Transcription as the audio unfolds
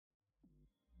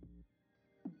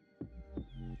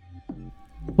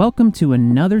Welcome to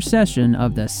another session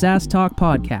of the SaaS Talk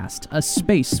Podcast, a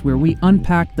space where we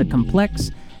unpack the complex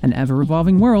and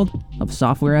ever-evolving world of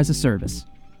software as a service.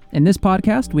 In this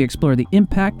podcast, we explore the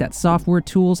impact that software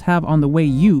tools have on the way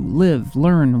you live,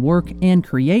 learn, work, and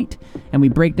create, and we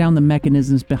break down the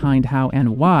mechanisms behind how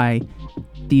and why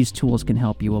these tools can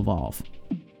help you evolve.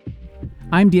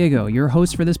 I'm Diego, your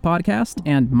host for this podcast,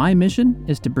 and my mission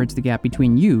is to bridge the gap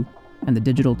between you and the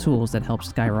digital tools that help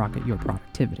skyrocket your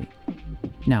productivity.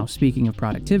 Now, speaking of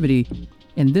productivity,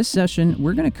 in this session,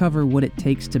 we're going to cover what it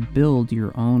takes to build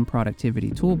your own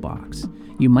productivity toolbox.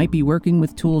 You might be working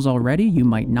with tools already, you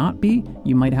might not be,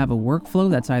 you might have a workflow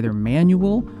that's either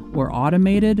manual or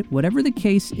automated. Whatever the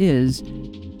case is,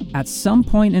 at some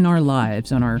point in our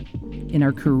lives, in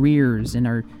our careers, in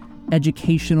our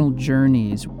educational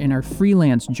journeys, in our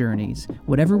freelance journeys,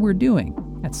 whatever we're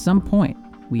doing, at some point,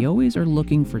 we always are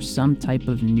looking for some type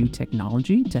of new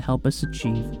technology to help us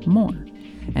achieve more.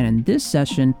 And in this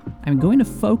session, I'm going to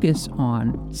focus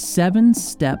on 7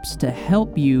 steps to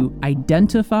help you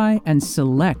identify and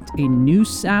select a new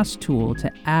SaaS tool to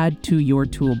add to your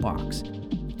toolbox.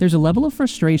 There's a level of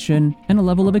frustration and a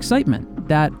level of excitement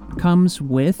that comes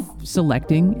with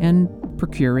selecting and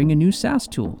procuring a new SaaS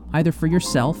tool, either for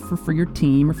yourself or for your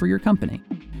team or for your company.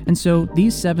 And so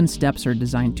these 7 steps are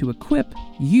designed to equip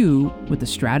you with the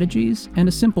strategies and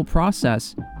a simple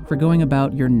process for going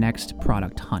about your next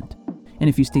product hunt. And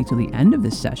if you stay till the end of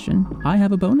this session, I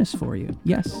have a bonus for you.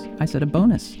 Yes, I said a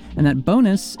bonus. And that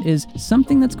bonus is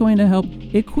something that's going to help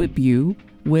equip you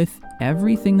with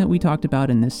everything that we talked about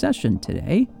in this session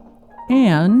today,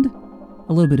 and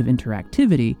a little bit of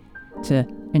interactivity to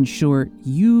ensure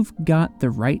you've got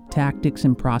the right tactics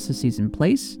and processes in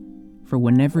place for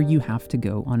whenever you have to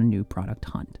go on a new product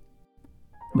hunt.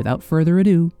 Without further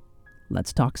ado,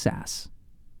 let's talk SaaS.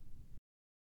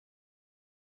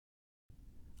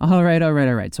 All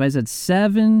right. So I said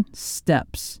 7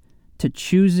 steps to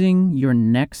choosing your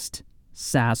next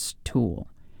SaaS tool.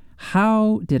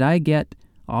 How did I get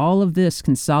all of this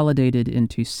consolidated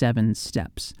into 7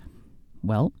 steps?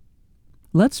 Well,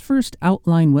 let's first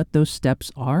outline what those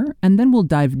steps are, and then we'll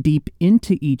dive deep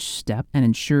into each step and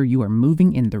ensure you are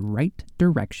moving in the right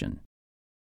direction.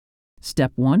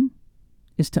 Step 1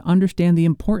 is to understand the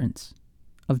importance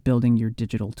of building your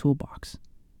digital toolbox.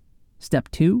 Step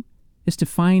 2 is to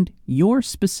find your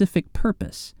specific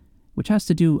purpose, which has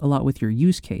to do a lot with your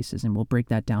use cases, and we'll break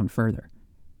that down further.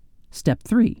 Step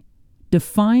 3,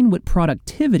 define what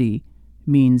productivity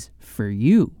means for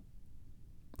you.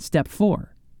 Step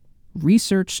 4,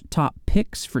 research top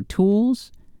picks for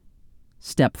tools.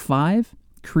 Step 5,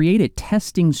 create a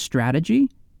testing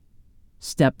strategy.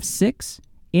 Step 6,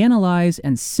 analyze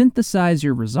and synthesize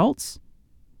your results.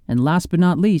 And last but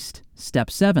not least, step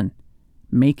 7,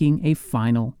 making a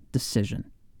final decision.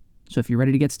 So if you're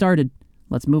ready to get started,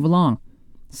 let's move along.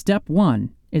 Step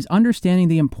 1 is understanding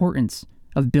the importance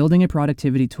of building a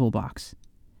productivity toolbox.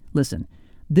 Listen,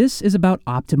 this is about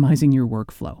optimizing your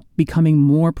workflow, becoming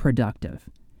more productive.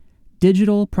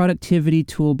 Digital productivity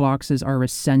toolboxes are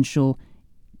essential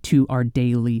to our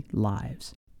daily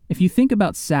lives. If you think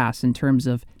about SaaS in terms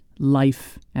of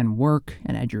life and work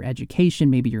and your education,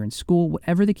 maybe you're in school,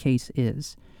 whatever the case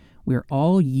is, we're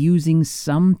all using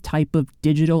some type of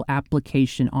digital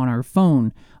application on our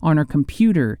phone, on our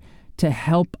computer, to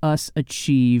help us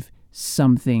achieve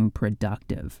something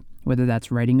productive. Whether that's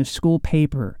writing a school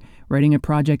paper, writing a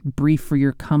project brief for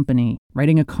your company,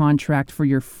 writing a contract for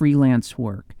your freelance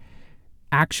work,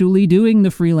 actually doing the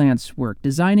freelance work,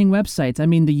 designing websites. I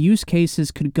mean, the use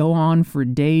cases could go on for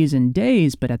days and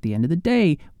days, but at the end of the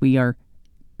day, we are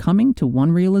coming to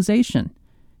one realization.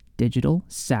 Digital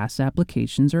SaaS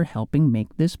applications are helping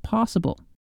make this possible.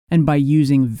 And by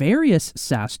using various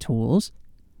SaaS tools,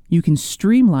 you can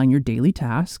streamline your daily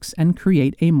tasks and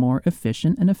create a more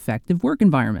efficient and effective work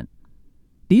environment.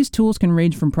 These tools can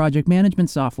range from project management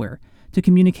software to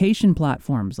communication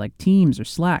platforms like Teams or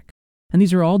Slack. And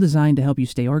these are all designed to help you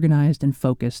stay organized and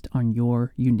focused on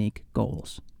your unique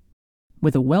goals.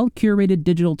 With a well-curated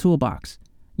digital toolbox,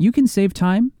 you can save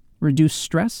time, reduce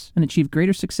stress, and achieve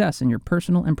greater success in your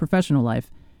personal and professional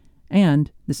life.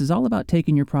 And this is all about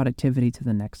taking your productivity to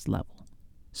the next level.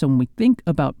 So when we think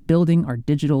about building our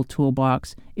digital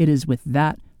toolbox, it is with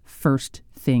that first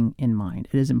thing in mind.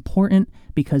 It is important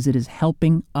because it is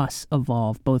helping us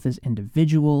evolve both as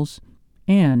individuals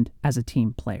and as a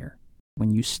team player. When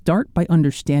you start by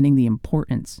understanding the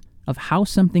importance of how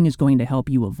something is going to help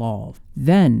you evolve,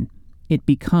 then it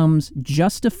becomes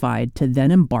justified to then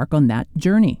embark on that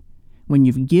journey. When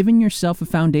you've given yourself a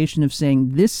foundation of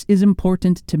saying, this is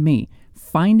important to me,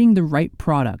 finding the right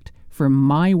product for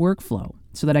my workflow,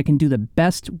 so that I can do the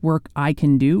best work I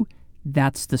can do,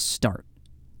 that's the start.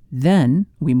 Then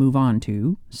we move on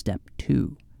to step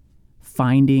 2,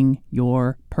 finding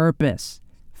your purpose.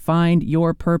 Find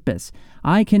your purpose.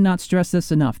 I cannot stress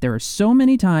this enough. There are so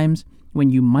many times when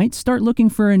you might start looking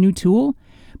for a new tool,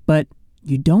 but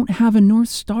you don't have a North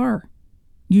Star.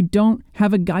 You don't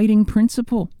have a guiding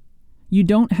principle. You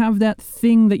don't have that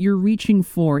thing that you're reaching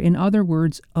for. In other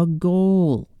words, a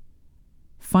goal.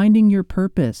 Finding your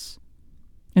purpose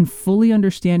and fully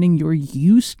understanding your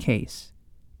use case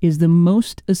is the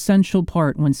most essential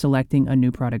part when selecting a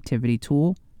new productivity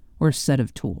tool or set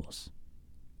of tools.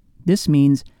 This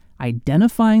means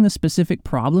identifying the specific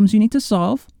problems you need to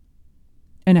solve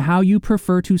and how you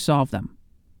prefer to solve them.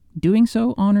 Doing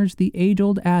so honors the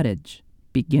age-old adage,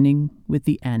 beginning with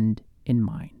the end in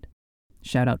mind.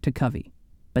 Shout out to Covey.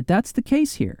 But that's the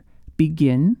case here.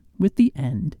 Begin with the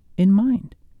end in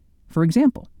mind. For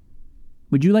example,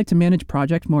 would you like to manage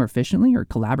projects more efficiently or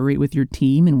collaborate with your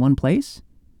team in one place?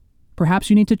 Perhaps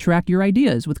you need to track your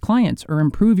ideas with clients or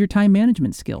improve your time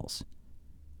management skills.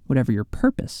 Whatever your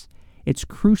purpose, it's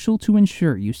crucial to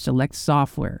ensure you select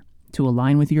software to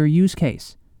align with your use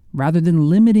case, rather than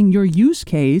limiting your use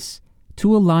case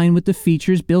to align with the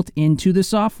features built into the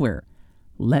software.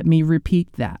 Let me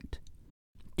repeat that.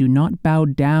 Do not bow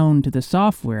down to the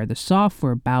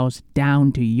software bows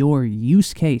down to your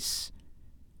use case.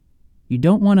 You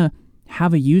don't want to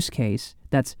have a use case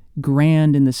that's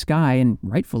grand in the sky, and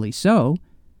rightfully so,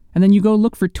 and then you go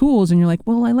look for tools and you're like,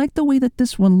 well, I like the way that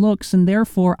this one looks, and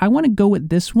therefore I want to go with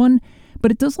this one,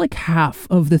 but it does like half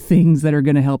of the things that are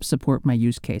going to help support my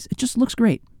use case. It just looks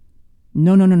great.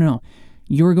 No.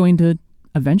 You're going to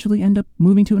eventually end up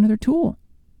moving to another tool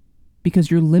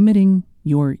because you're limiting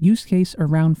your use case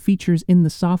around features in the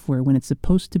software when it's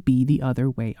supposed to be the other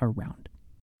way around.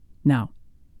 Now,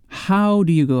 how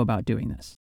do you go about doing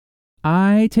this?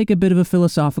 I take a bit of a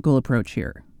philosophical approach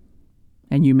here.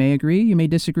 And you may agree, you may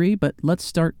disagree, but let's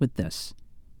start with this.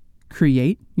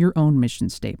 Create your own mission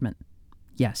statement.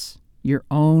 Yes, your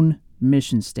own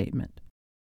mission statement.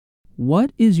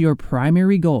 What is your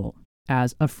primary goal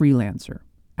as a freelancer,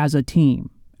 as a team,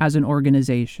 as an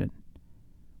organization?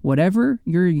 Whatever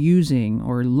you're using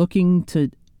or looking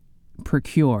to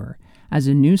procure as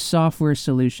a new software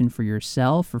solution for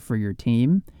yourself or for your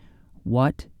team,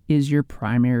 what is your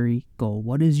primary goal?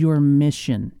 What is your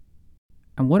mission?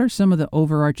 And what are some of the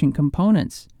overarching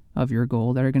components of your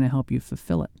goal that are going to help you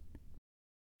fulfill it?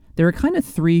 There are kind of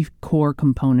 3 core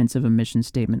components of a mission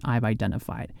statement I've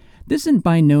identified. This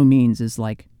by no means is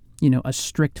like, a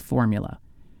strict formula.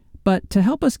 But to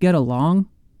help us get along,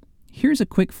 here's a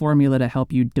quick formula to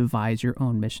help you devise your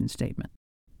own mission statement.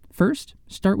 First,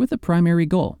 start with a primary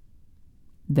goal.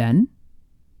 Then,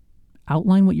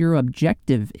 outline what your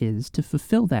objective is to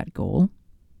fulfill that goal.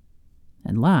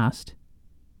 And last,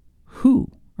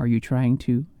 who are you trying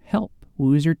to help?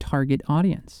 Who is your target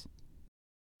audience?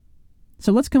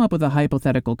 So let's come up with a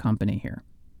hypothetical company here.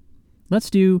 Let's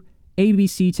do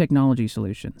ABC Technology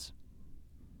Solutions.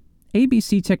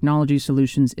 ABC Technology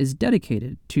Solutions is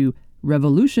dedicated to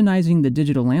revolutionizing the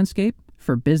digital landscape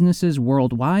for businesses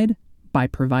worldwide by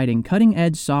providing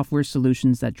cutting-edge software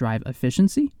solutions that drive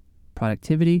efficiency,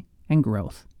 productivity, and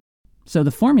growth. So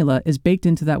the formula is baked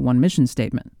into that one mission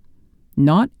statement.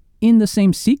 Not in the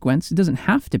same sequence, it doesn't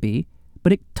have to be,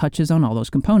 but it touches on all those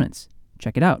components.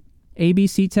 Check it out.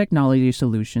 ABC Technology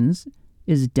Solutions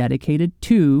is dedicated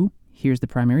to, here's the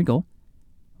primary goal,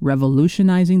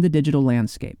 revolutionizing the digital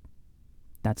landscape.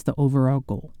 That's the overall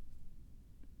goal.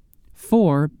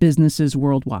 For businesses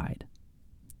worldwide.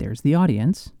 There's the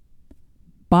audience.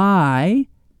 By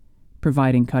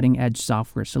providing cutting-edge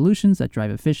software solutions that drive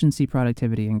efficiency,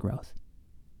 productivity, and growth.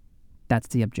 That's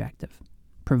the objective.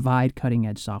 Provide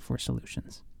cutting-edge software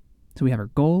solutions. So we have our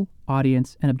goal,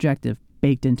 audience, and objective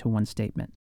baked into one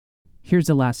statement. Here's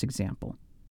the last example.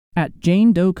 At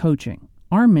Jane Doe Coaching,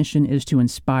 our mission is to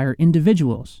inspire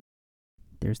individuals,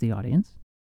 there's the audience,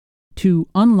 to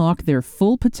unlock their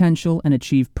full potential and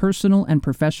achieve personal and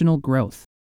professional growth.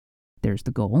 There's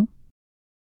the goal.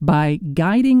 By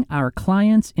guiding our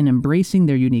clients in embracing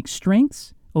their unique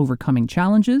strengths, overcoming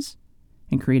challenges,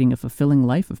 and creating a fulfilling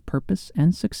life of purpose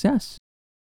and success.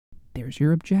 There's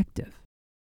your objective.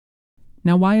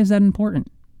 Now, why is that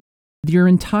important? Your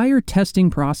entire testing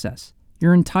process,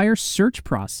 your entire search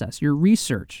process, your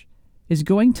research is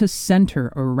going to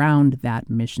center around that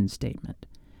mission statement.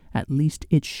 At least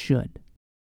it should.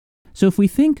 So if we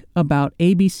think about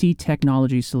ABC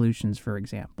Technology Solutions, for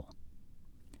example,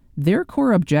 their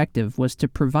core objective was to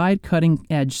provide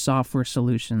cutting-edge software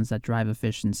solutions that drive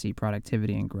efficiency,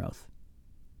 productivity, and growth.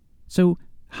 So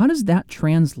how does that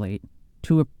translate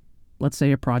to a let's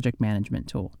say a project management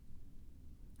tool.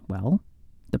 Well,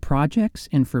 the projects,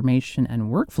 information, and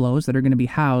workflows that are going to be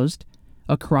housed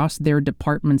across their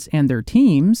departments and their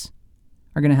teams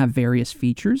are going to have various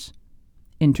features,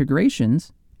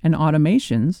 integrations, and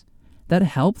automations that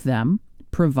help them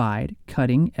provide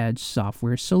cutting-edge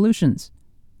software solutions.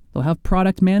 They'll have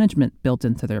product management built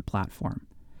into their platform.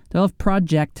 They'll have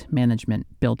project management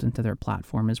built into their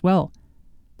platform as well.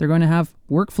 They're going to have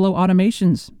workflow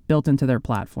automations built into their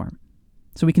platform.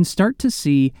 So we can start to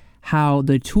see how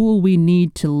the tool we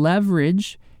need to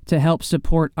leverage to help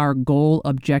support our goal,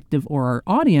 objective, or our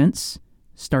audience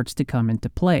starts to come into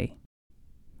play.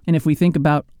 And if we think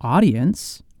about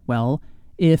audience, well,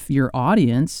 if your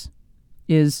audience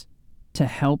is to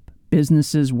help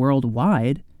businesses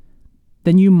worldwide,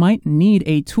 then you might need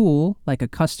a tool like a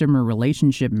customer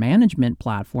relationship management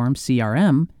platform,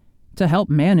 CRM, to help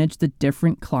manage the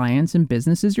different clients and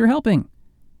businesses you're helping.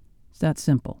 It's that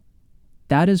simple.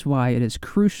 That is why it is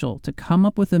crucial to come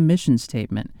up with a mission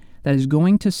statement that is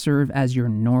going to serve as your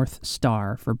North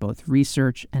Star for both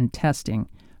research and testing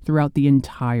throughout the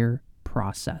entire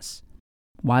process.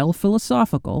 While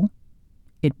philosophical,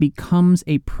 it becomes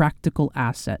a practical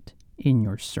asset in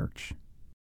your search.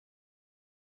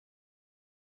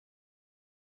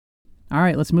 All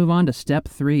right, let's move on to step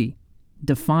 3.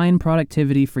 Define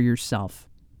productivity for yourself.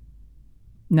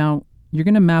 Now, you're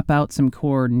going to map out some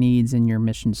core needs in your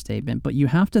mission statement, but you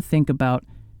have to think about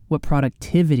what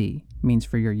productivity means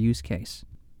for your use case.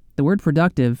 The word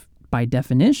productive, by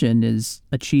definition, is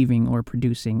achieving or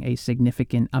producing a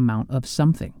significant amount of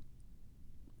something.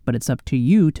 But it's up to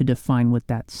you to define what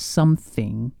that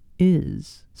something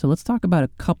is. So let's talk about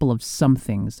a couple of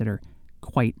somethings that are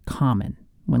quite common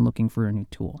when looking for a new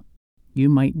tool. You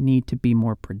might need to be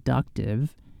more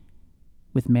productive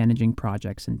with managing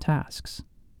projects and tasks.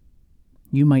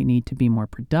 You might need to be more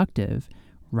productive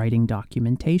writing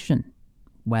documentation,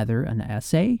 whether an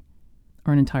essay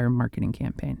or an entire marketing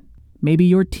campaign. Maybe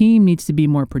your team needs to be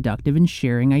more productive in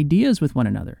sharing ideas with one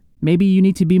another. Maybe you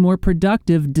need to be more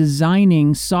productive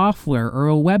designing software or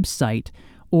a website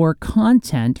or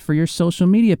content for your social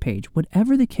media page.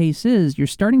 Whatever the case is, you're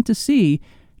starting to see,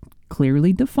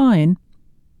 clearly define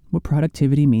what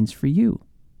productivity means for you.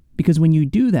 Because when you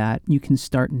do that, you can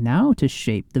start now to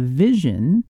shape the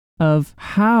vision of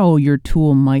how your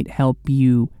tool might help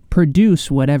you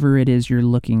produce whatever it is you're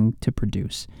looking to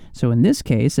produce. So in this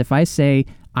case, if I say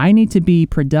I need to be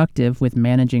productive with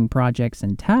managing projects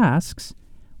and tasks,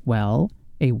 well,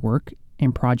 a work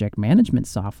and project management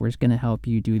software is going to help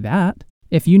you do that.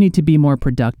 If you need to be more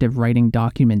productive writing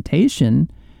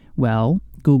documentation, well,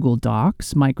 Google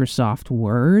Docs, Microsoft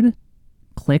Word,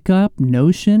 ClickUp,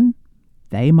 Notion,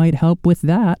 they might help with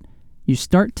that. You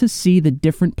start to see the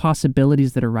different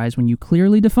possibilities that arise when you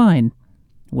clearly define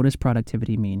what does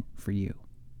productivity mean for you.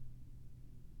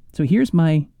 So here's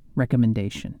my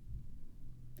recommendation.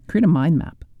 Create a mind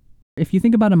map. If you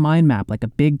think about a mind map like a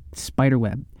big spider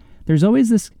web, there's always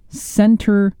this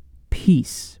center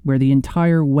piece where the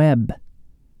entire web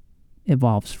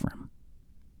evolves from.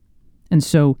 And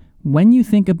so when you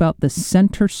think about the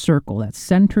center circle, that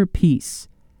center piece,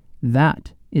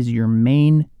 that is your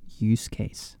main use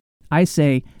case. I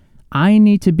say, I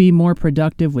need to be more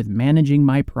productive with managing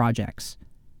my projects.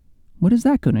 What is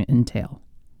that going to entail?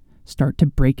 Start to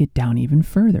break it down even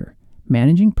further.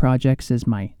 Managing projects is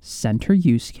my center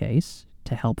use case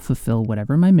to help fulfill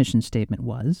whatever my mission statement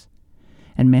was.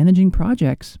 And managing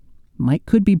projects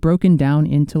could be broken down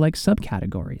into like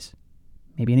subcategories.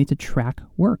 Maybe I need to track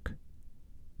work,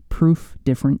 proof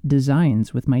different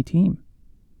designs with my team,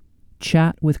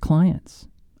 chat with clients,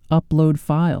 upload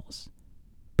files.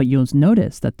 But you'll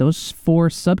notice that those 4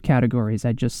 subcategories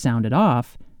I just sounded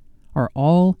off are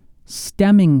all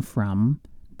stemming from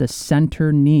the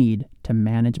center need to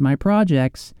manage my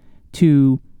projects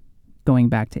to, going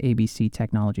back to ABC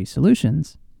Technology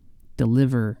Solutions,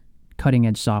 deliver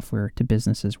cutting-edge software to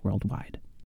businesses worldwide.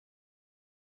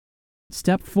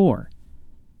 Step 4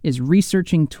 is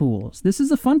researching tools. This is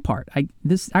the fun part.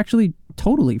 This is actually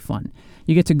totally fun.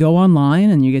 You get to go online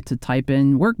and you get to type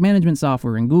in work management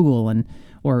software in Google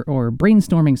or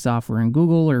brainstorming software in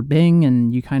Google or Bing,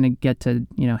 and you kind of get to,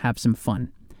 have some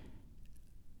fun.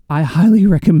 I highly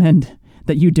recommend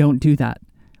that you don't do that.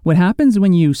 What happens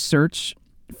when you search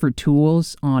for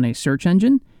tools on a search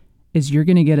engine is you're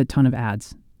going to get a ton of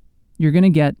ads. You're going to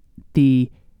get the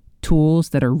tools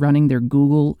that are running their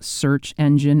Google search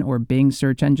engine or Bing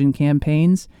search engine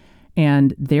campaigns,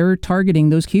 and they're targeting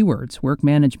those keywords: work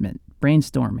management,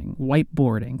 brainstorming,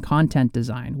 whiteboarding, content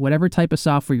design, whatever type of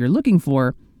software you're looking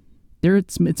for.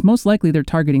 It's most likely they're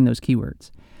targeting those keywords.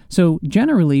 So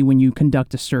generally, when you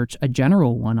conduct a search, a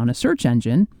general one on a search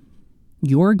engine,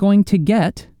 you're going to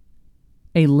get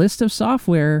a list of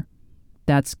software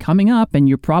that's coming up, and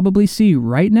you probably see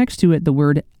right next to it the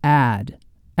word add.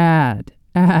 And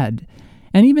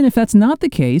even if that's not the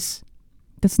case,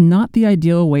 that's not the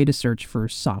ideal way to search for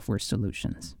software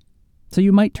solutions. So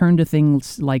you might turn to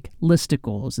things like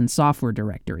listicles and software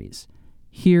directories.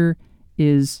 Here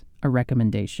is a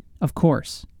recommendation. Of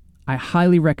course, I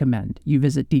highly recommend you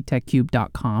visit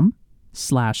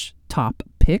dtechcube.com/top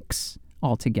picks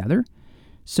altogether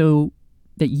so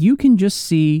that you can just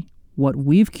see what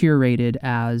we've curated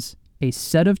as a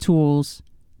set of tools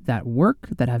that work,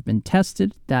 that have been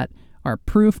tested, that are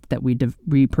proofed, that we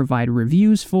provide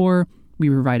reviews for, we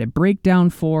provide a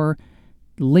breakdown for,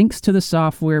 links to the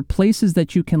software, places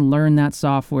that you can learn that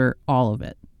software, all of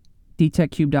it.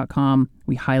 dtechcube.com,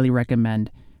 we highly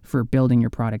recommend for building your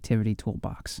productivity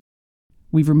toolbox.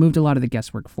 We've removed a lot of the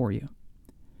guesswork for you.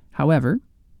 However,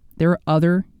 there are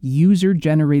other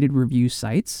user-generated review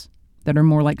sites that are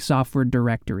more like software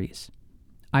directories.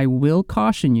 I will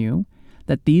caution you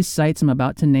that these sites I'm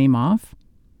about to name off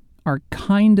are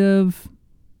kind of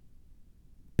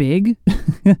big.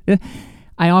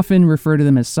 I often refer to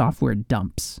them as software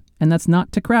dumps, and that's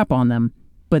not to crap on them,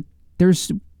 but there's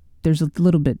a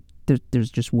little bit, there's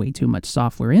just way too much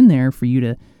software in there for you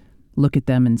to look at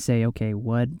them and say, okay,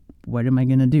 what am I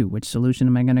going to do? Which solution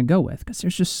am I going to go with? Because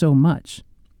there's just so much.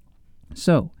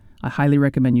 So I highly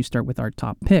recommend you start with our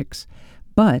top picks.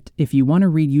 But if you want to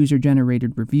read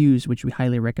user-generated reviews, which we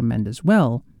highly recommend as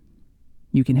well,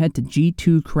 you can head to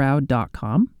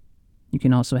g2crowd.com. You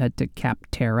can also head to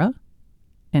Capterra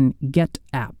and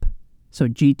GetApp. So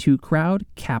G2Crowd,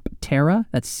 Capterra,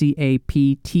 that's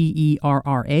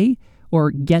CAPTERRA,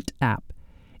 or GetApp.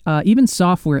 Even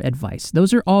Software Advice.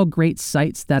 Those are all great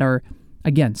sites that are,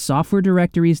 again, software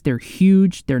directories. They're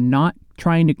huge. They're not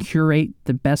trying to curate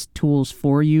the best tools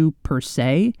for you per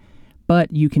se,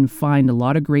 but you can find a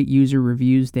lot of great user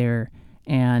reviews there.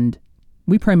 And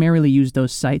we primarily use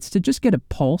those sites to just get a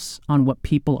pulse on what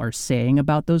people are saying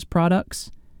about those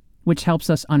products, which helps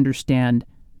us understand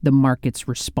the market's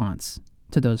response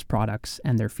to those products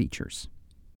and their features.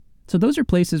 So those are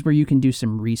places where you can do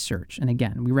some research. And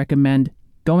again, we recommend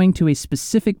going to a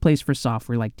specific place for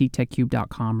software like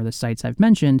dtechcube.com or the sites I've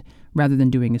mentioned, rather than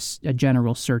doing a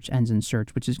general search engine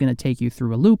search, which is going to take you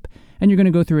through a loop, and you're going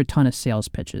to go through a ton of sales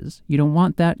pitches. You don't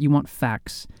want that. You want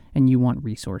facts, and you want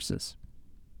resources.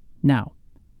 Now,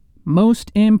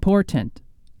 most important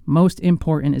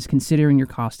is considering your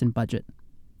cost and budget.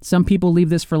 Some people leave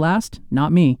this for last,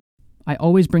 not me. I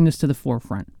always bring this to the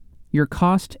forefront. Your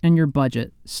cost and your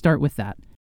budget, start with that.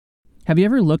 Have you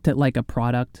ever looked at like a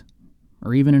product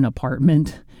or even an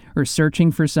apartment or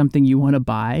searching for something you want to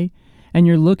buy, and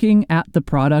you're looking at the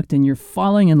product and you're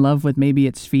falling in love with maybe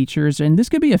its features, and this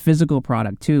could be a physical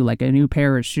product too, like a new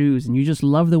pair of shoes, and you just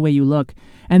love the way you look,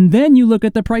 and then you look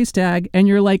at the price tag and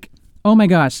you're like, oh my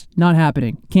gosh, not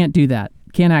happening, can't do that,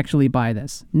 can't actually buy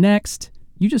this. Next,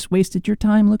 you just wasted your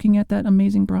time looking at that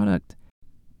amazing product.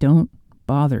 Don't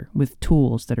bother with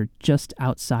tools that are just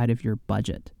outside of your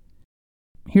budget.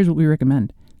 Here's what we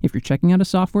recommend. If you're checking out a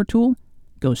software tool,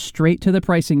 go straight to the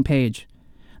pricing page.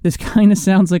 This kind of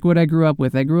sounds like what I grew up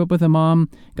with. I grew up with a mom,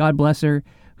 God bless her,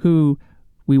 who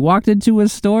we walked into a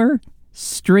store,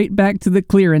 straight back to the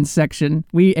clearance section.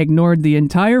 We ignored the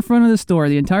entire front of the store.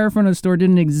 The entire front of the store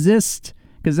didn't exist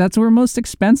because that's where most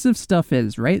expensive stuff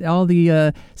is, right? All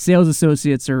the sales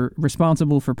associates are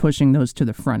responsible for pushing those to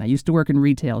the front. I used to work in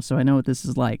retail, so I know what this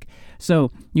is like. So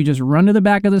you just run to the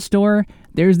back of the store.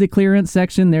 There's the clearance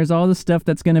section. There's all the stuff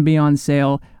that's going to be on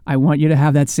sale. I want you to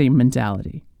have that same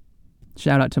mentality.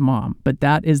 Shout out to mom. But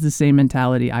that is the same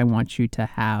mentality I want you to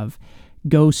have.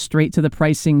 Go straight to the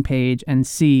pricing page and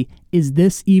see, is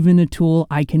this even a tool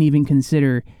I can even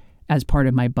consider as part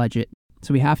of my budget?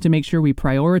 So we have to make sure we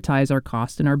prioritize our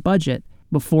cost and our budget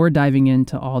before diving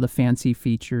into all the fancy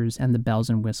features and the bells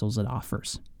and whistles it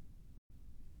offers.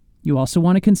 You also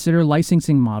want to consider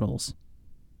licensing models.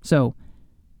 So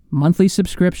monthly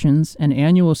subscriptions and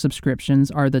annual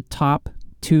subscriptions are the top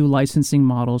two licensing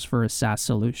models for a SaaS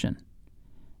solution.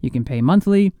 You can pay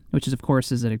monthly, which is, of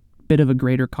course, is at a bit of a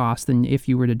greater cost than if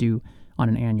you were to do on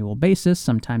an annual basis.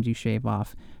 Sometimes you shave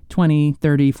off 20,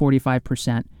 30,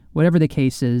 45%, whatever the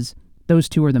case is. Those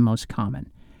two are the most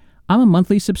common. I'm a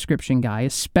monthly subscription guy,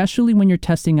 especially when you're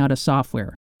testing out a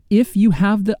software. If you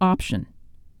have the option,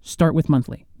 start with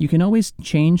monthly. You can always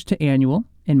change to annual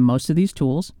in most of these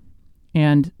tools,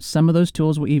 and some of those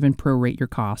tools will even prorate your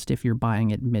cost if you're buying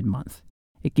it mid-month.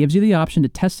 It gives you the option to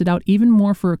test it out even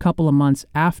more for a couple of months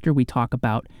after we talk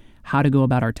about how to go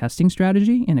about our testing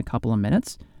strategy in a couple of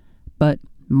minutes. but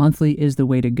monthly is the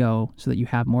way to go so that you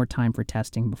have more time for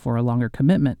testing before a longer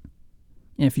commitment.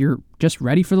 And if you're just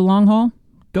ready for the long haul,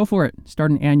 go for it.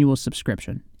 Start an annual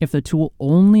subscription. If the tool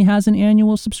only has an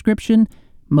annual subscription,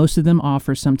 most of them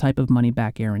offer some type of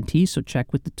money-back guarantee, so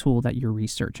check with the tool that you're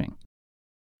researching.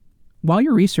 While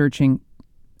you're researching,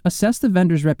 assess the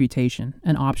vendor's reputation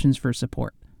and options for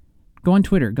support. Go on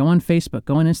Twitter, go on Facebook,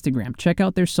 go on Instagram, check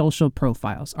out their social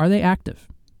profiles. Are they active?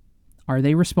 Are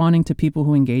they responding to people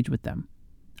who engage with them?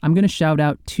 I'm going to shout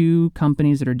out 2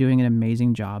 companies that are doing an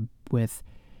amazing job with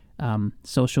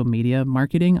social media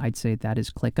marketing. I'd say that is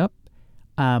ClickUp.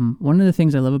 One of the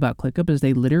things I love about ClickUp is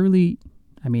they literally,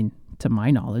 to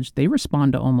my knowledge, they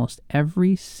respond to almost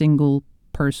every single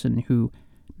person who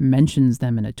mentions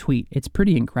them in a tweet. It's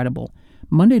pretty incredible.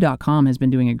 Monday.com has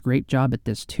been doing a great job at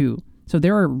this too. So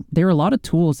there are a lot of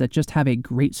tools that just have a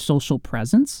great social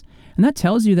presence, and that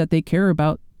tells you that they care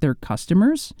about their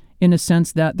customers in a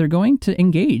sense that they're going to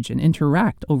engage and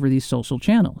interact over these social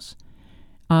channels.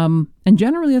 And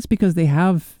generally that's because they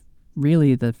have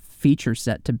really the feature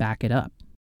set to back it up.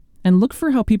 And look for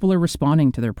how people are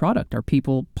responding to their product. Are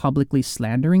people publicly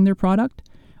slandering their product?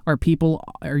 Are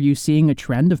you seeing a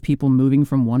trend of people moving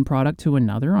from one product to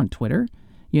another on Twitter?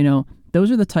 Those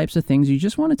are the types of things you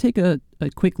just want to take a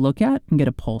quick look at and get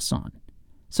a pulse on.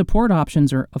 Support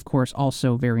options are, of course,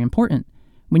 also very important.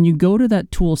 When you go to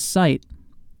that tool's site,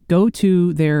 go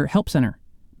to their help center.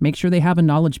 Make sure they have a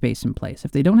knowledge base in place.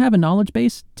 If they don't have a knowledge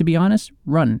base, to be honest,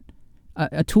 run.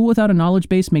 A tool without a knowledge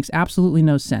base makes absolutely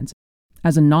no sense.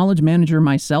 As a knowledge manager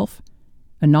myself,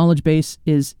 a knowledge base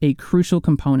is a crucial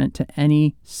component to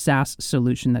any SaaS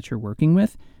solution that you're working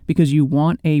with because you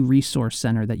want a resource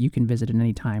center that you can visit at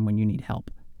any time when you need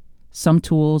help. Some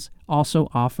tools also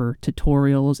offer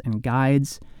tutorials and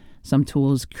guides. Some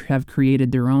tools have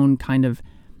created their own kind of,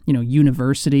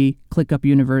 university, ClickUp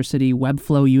University,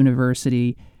 Webflow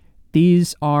University.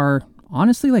 These are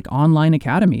honestly like online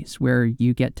academies where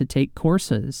you get to take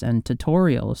courses and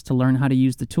tutorials to learn how to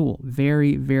use the tool.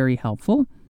 Very, very helpful.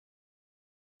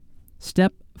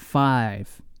 Step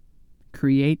 5,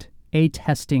 create a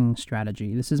testing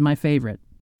strategy. This is my favorite.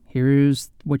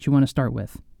 Here's what you want to start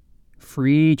with.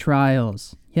 Free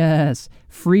trials. Yes,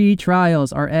 free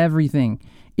trials are everything.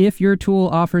 If your tool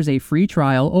offers a free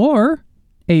trial or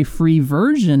a free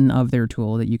version of their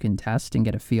tool that you can test and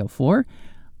get a feel for,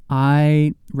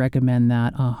 I recommend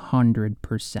that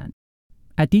 100%.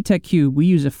 At DTechQ, we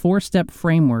use a 4-step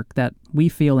framework that we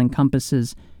feel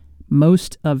encompasses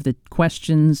most of the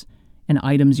questions and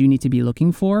items you need to be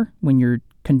looking for when you're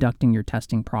conducting your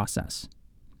testing process.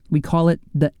 We call it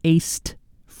the ACED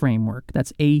framework.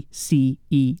 That's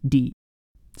ACED.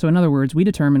 So in other words, we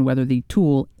determine whether the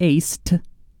tool aced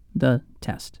the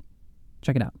test.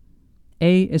 Check it out.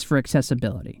 A is for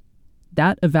accessibility.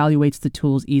 That evaluates the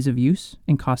tool's ease of use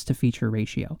and cost to feature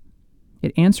ratio.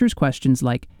 It answers questions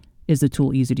like, is the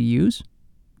tool easy to use?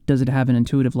 Does it have an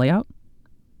intuitive layout?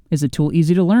 Is the tool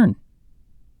easy to learn?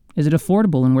 Is it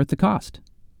affordable and worth the cost?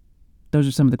 Those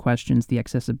are some of the questions the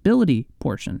accessibility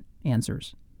portion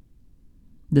answers.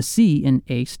 The C in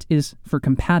ACED is for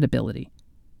compatibility.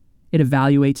 It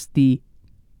evaluates the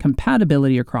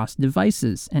compatibility across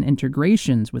devices and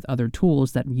integrations with other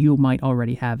tools that you might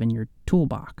already have in your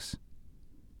toolbox.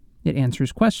 It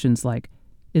answers questions like,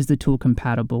 is the tool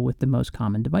compatible with the most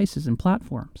common devices and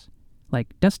platforms,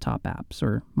 like desktop apps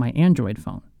or my Android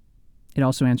phone? It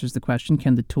also answers the question,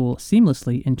 can the tool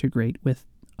seamlessly integrate with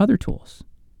other tools?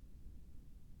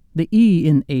 The E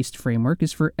in ACED framework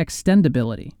is for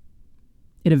extendability.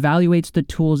 It evaluates the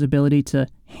tool's ability to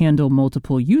handle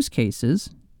multiple use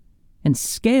cases and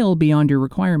scale beyond your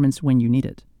requirements when you need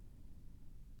it.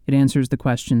 It answers the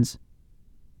questions,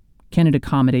 can it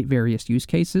accommodate various use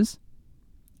cases?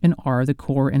 And are the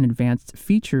core and advanced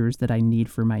features that I need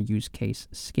for my use case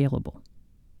scalable?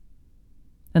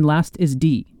 And last is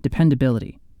D,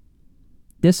 dependability.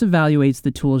 This evaluates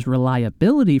the tool's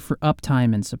reliability for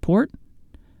uptime and support,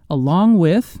 along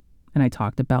with, and I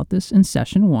talked about this in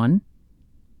session 1,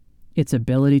 its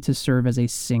ability to serve as a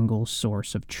single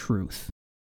source of truth.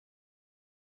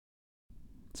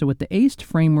 So with the ACED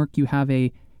framework, you have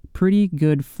a pretty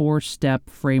good 4-step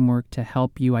framework to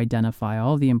help you identify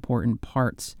all the important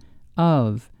parts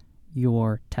of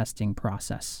your testing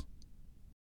process.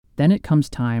 Then it comes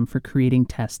time for creating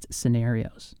test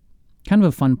scenarios. Kind of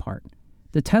a fun part.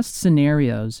 The test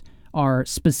scenarios are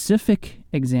specific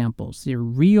examples, they're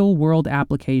real-world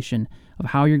application of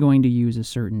how you're going to use a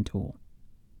certain tool.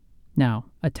 Now,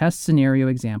 a test scenario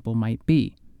example might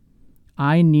be,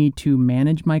 I need to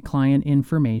manage my client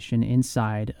information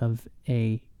inside of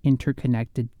a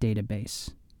interconnected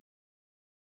database.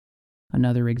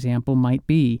 Another example might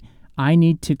be, I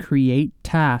need to create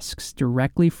tasks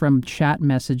directly from chat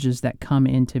messages that come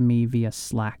into me via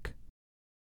Slack.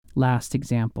 Last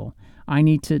example, I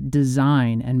need to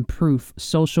design and proof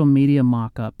social media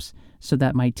mockups so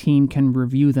that my team can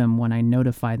review them when I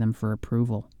notify them for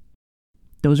approval.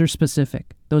 Those are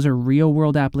specific. Those are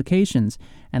real-world applications.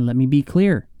 And let me be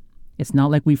clear, it's not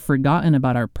like we've forgotten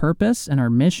about our purpose and our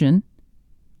mission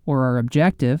or our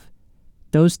objective.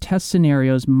 Those test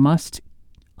scenarios must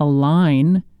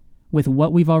align with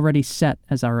what we've already set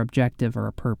as our objective or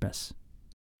our purpose.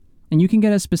 And you can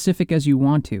get as specific as you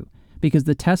want to, because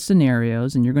the test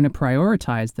scenarios, and you're going to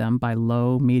prioritize them by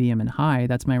low, medium, and high,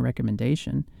 that's my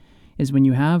recommendation, is when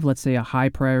you have, let's say, a high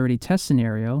priority test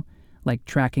scenario, like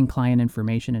tracking client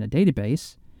information in a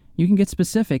database, you can get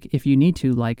specific if you need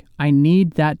to, like, I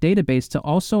need that database to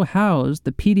also house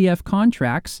the PDF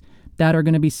contracts that are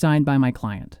going to be signed by my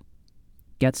client.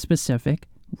 Get specific,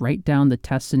 write down the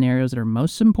test scenarios that are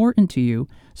most important to you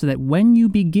so that when you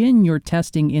begin your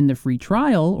testing in the free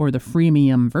trial or the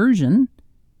freemium version,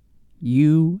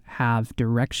 you have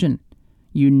direction.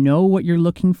 You know what you're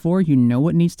looking for, you know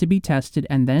what needs to be tested,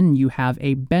 and then you have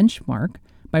a benchmark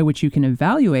by which you can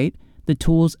evaluate the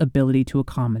tool's ability to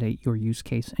accommodate your use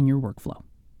case and your workflow.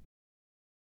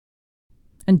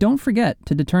 And don't forget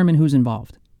to determine who's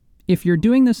involved. If you're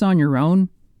doing this on your own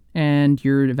and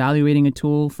you're evaluating a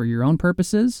tool for your own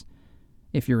purposes,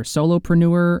 if you're a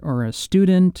solopreneur or a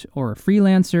student or a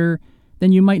freelancer,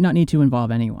 then you might not need to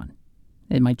involve anyone.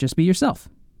 It might just be yourself.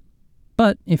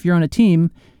 But if you're on a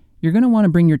team, you're going to want to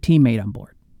bring your teammate on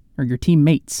board, or your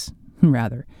teammates,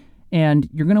 rather. And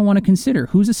you're going to want to consider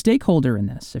who's a stakeholder in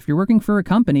this. If you're working for a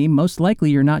company, most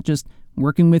likely you're not just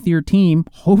working with your team,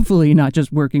 hopefully not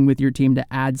just working with your team to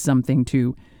add something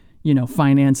to,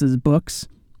 finances, books,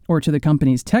 or to the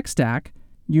company's tech stack.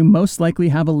 You most likely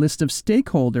have a list of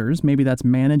stakeholders, maybe that's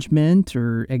management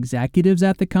or executives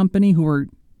at the company who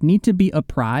need to be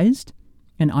apprised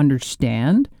and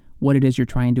understand what it is you're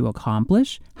trying to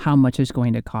accomplish, how much it's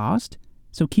going to cost.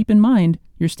 So keep in mind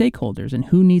your stakeholders and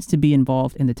who needs to be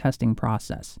involved in the testing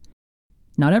process.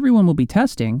 Not everyone will be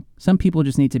testing. Some people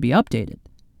just need to be updated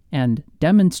and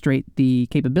demonstrate the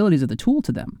capabilities of the tool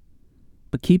to them.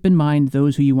 But keep in mind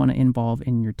those who you want to involve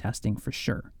in your testing for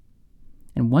sure.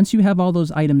 And once you have all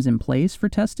those items in place for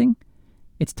testing,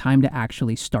 it's time to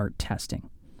actually start testing.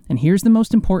 And here's the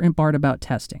most important part about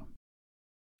testing.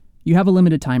 You have a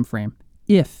limited time frame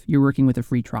if you're working with a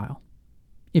free trial.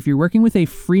 If you're working with a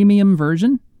freemium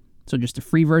version, so just a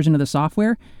free version of the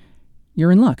software,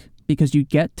 you're in luck because you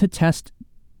get to test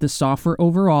the software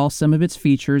overall, some of its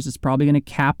features. It's probably going to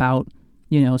cap out,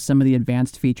 some of the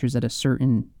advanced features at a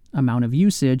certain amount of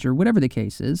usage or whatever the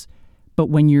case is. But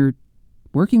when you're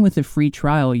working with a free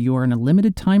trial, you are in a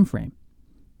limited time frame.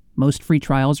 Most free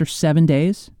trials are 7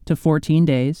 days to 14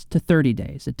 days to 30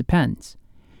 days. It depends.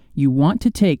 You want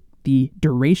to take the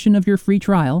duration of your free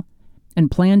trial and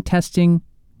plan testing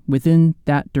within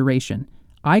that duration.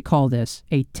 I call this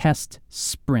a test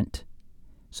sprint.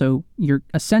 So you're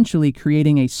essentially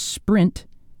creating a sprint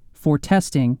for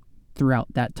testing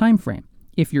throughout that time frame.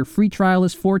 If your free trial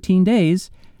is 14 days,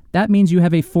 that means you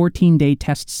have a 14-day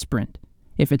test sprint.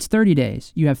 If it's 30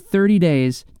 days, you have 30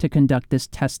 days to conduct this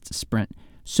test sprint.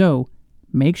 So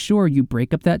make sure you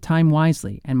break up that time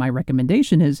wisely. And my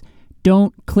recommendation is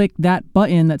don't click that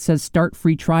button that says start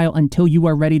free trial until you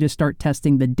are ready to start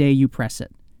testing the day you press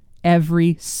it.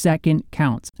 Every second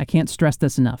counts. I can't stress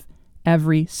this enough.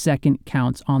 Every second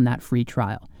counts on that free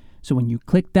trial. So when you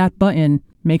click that button,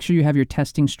 make sure you have your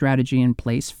testing strategy in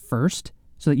place first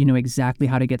so that you know exactly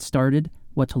how to get started,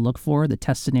 what to look for, the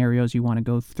test scenarios you want to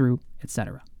go through,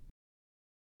 etc.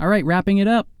 All right, wrapping it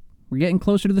up. We're getting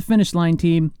closer to the finish line,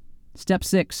 team. Step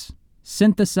 6,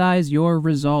 synthesize your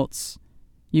results.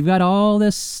 You've got all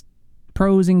this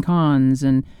pros and cons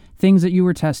and things that you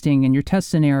were testing and your test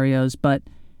scenarios, but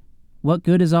what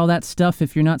good is all that stuff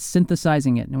if you're not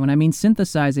synthesizing it? And when I mean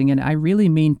synthesizing it, I really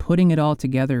mean putting it all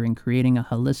together and creating a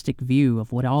holistic view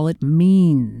of what all it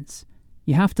means.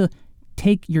 You have to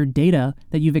take your data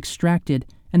that you've extracted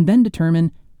and then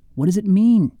determine, what does it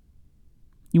mean?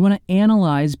 You want to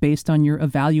analyze based on your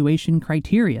evaluation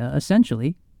criteria,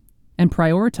 essentially, and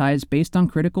prioritize based on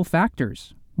critical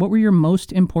factors. What were your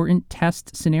most important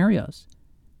test scenarios?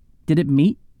 Did it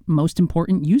meet most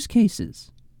important use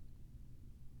cases?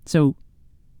 So,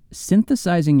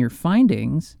 synthesizing your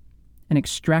findings and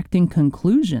extracting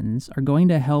conclusions are going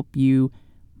to help you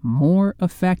more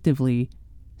effectively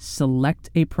select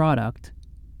a product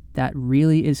that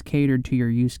really is catered to your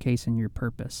use case and your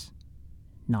purpose,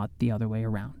 not the other way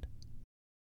around.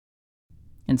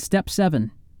 And step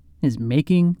 7 is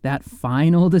making that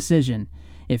final decision.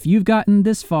 If you've gotten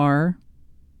this far,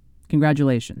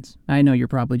 congratulations. I know you're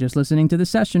probably just listening to the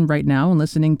session right now and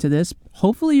listening to this.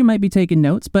 Hopefully you might be taking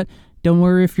notes, but don't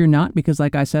worry if you're not, because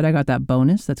like I said, I got that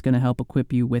bonus that's going to help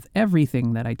equip you with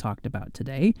everything that I talked about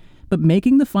today. But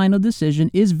making the final decision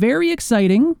is very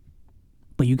exciting,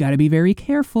 but you got to be very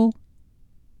careful.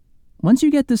 Once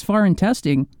you get this far in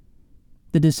testing,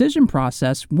 the decision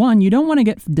process, one, you don't want to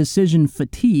get decision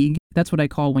fatigue. That's what I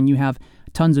call when you have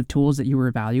tons of tools that you were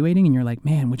evaluating and you're like,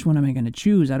 man, which one am I going to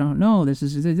choose? I don't know. This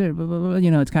is,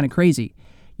 it's kind of crazy.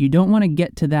 You don't want to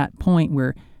get to that point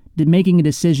where making a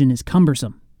decision is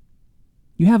cumbersome.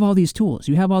 You have all these tools.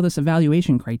 You have all this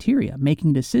evaluation criteria. Making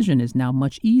a decision is now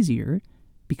much easier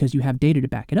because you have data to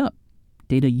back it up.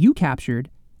 Data you captured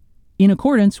in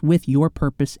accordance with your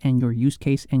purpose and your use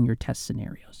case and your test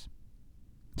scenarios.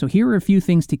 So here are a few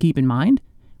things to keep in mind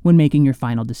when making your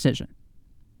final decision.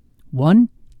 1,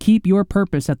 keep your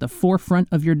purpose at the forefront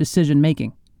of your decision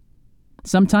making.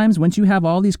 Sometimes once you have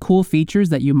all these cool features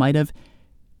that you might have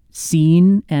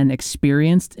seen and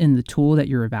experienced in the tool that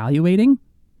you're evaluating,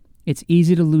 it's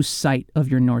easy to lose sight of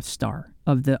your North Star,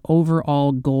 of the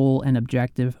overall goal and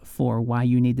objective for why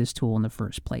you need this tool in the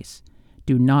first place.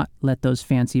 Do not let those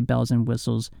fancy bells and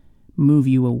whistles move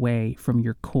you away from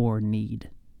your core need.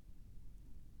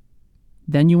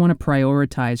 Then you want to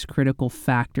prioritize critical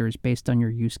factors based on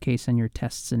your use case and your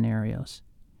test scenarios.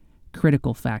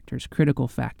 Critical factors,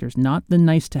 not the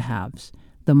nice-to-haves,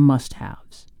 the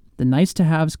must-haves. The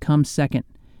nice-to-haves come second.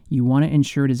 You want to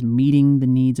ensure it is meeting the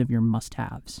needs of your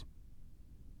must-haves.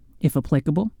 If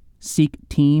applicable, seek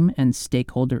team and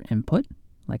stakeholder input.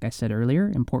 Like I said earlier,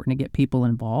 important to get people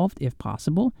involved if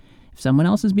possible. If someone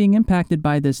else is being impacted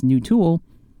by this new tool,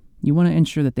 you want to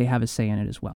ensure that they have a say in it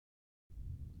as well.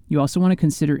 You also want to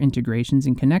consider integrations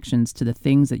and connections to the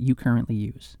things that you currently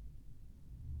use.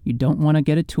 You don't want to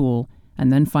get a tool and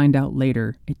then find out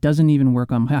later it doesn't even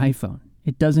work on my iPhone.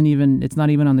 It's not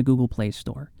even on the Google Play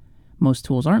Store. Most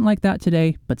tools aren't like that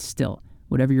today, but still,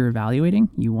 whatever you're evaluating,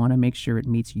 you want to make sure it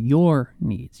meets your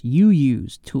needs. You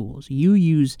use tools. You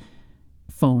use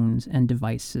phones and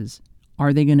devices.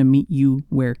 Are they going to meet you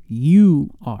where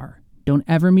you are? Don't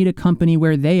ever meet a company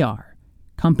where they are.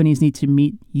 Companies need to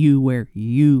meet you where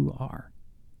you are.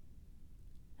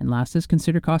 And last is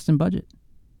consider cost and budget.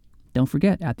 Don't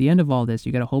forget, at the end of all this,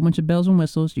 you got a whole bunch of bells and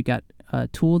whistles. You got a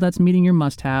tool that's meeting your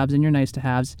must-haves and your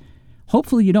nice-to-haves.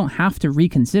 Hopefully you don't have to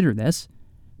reconsider this,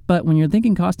 but when you're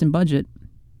thinking cost and budget,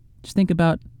 just think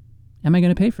about, am I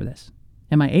going to pay for this?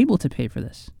 Am I able to pay for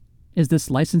this? Is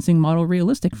this licensing model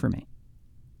realistic for me?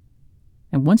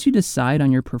 And once you decide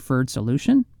on your preferred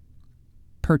solution,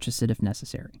 purchase it if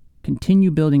necessary. Continue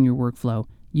building your workflow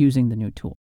using the new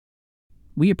tool.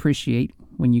 We appreciate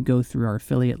when you go through our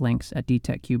affiliate links at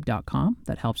dtechcube.com.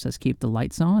 That helps us keep the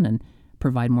lights on and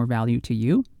provide more value to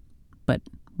you. But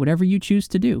whatever you choose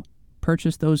to do,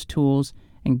 purchase those tools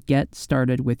and get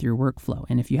started with your workflow.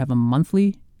 And if you have a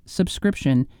monthly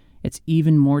subscription, it's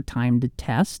even more time to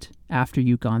test after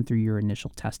you've gone through your initial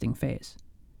testing phase.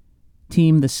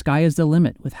 Team, the sky is the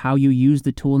limit with how you use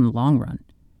the tool in the long run.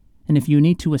 And if you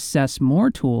need to assess more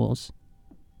tools,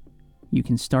 you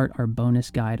can start our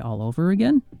bonus guide all over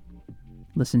again,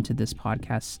 listen to this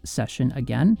podcast session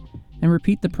again, and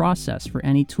repeat the process for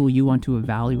any tool you want to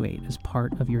evaluate as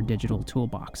part of your digital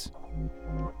toolbox.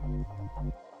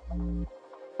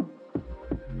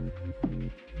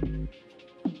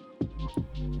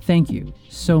 Thank you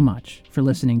so much for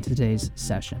listening to today's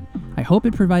session. I hope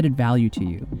it provided value to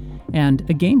you and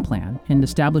a game plan in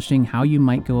establishing how you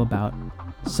might go about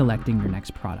selecting your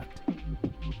next product.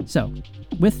 So,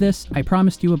 with this, I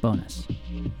promised you a bonus.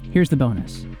 Here's the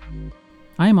bonus.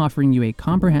 I am offering you a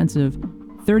comprehensive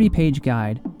 30-page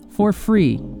guide for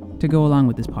free to go along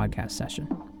with this podcast session.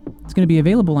 It's going to be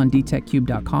available on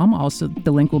dtechcube.com. Also,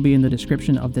 the link will be in the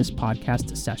description of this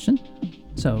podcast session.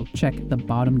 So check the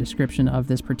bottom description of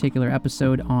this particular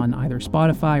episode on either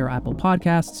Spotify or Apple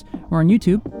Podcasts or on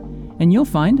YouTube, and you'll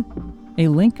find a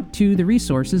link to the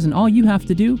resources, and all you have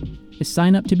to do is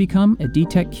sign up to become a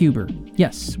DTech Cuber.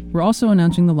 Yes, we're also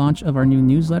announcing the launch of our new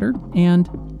newsletter and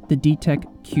the DTech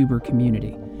Cuber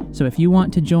community. So if you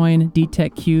want to join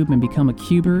DTech Cube and become a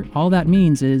Cuber, all that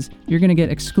means is you're going to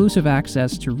get exclusive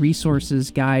access to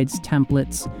resources, guides,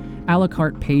 templates, a la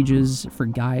carte pages for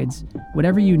guides,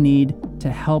 whatever you need to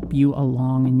help you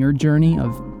along in your journey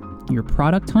of your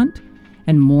product hunt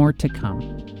and more to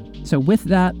come. So with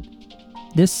that,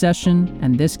 this session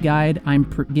and this guide I'm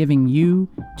giving you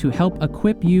to help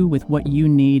equip you with what you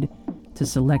need to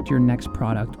select your next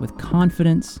product with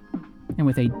confidence and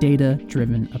with a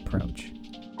data-driven approach.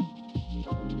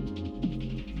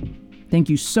 Thank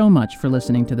you so much for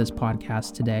listening to this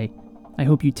podcast today. I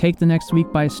hope you take the next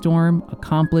week by storm,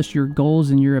 accomplish your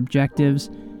goals and your objectives.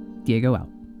 Diego out.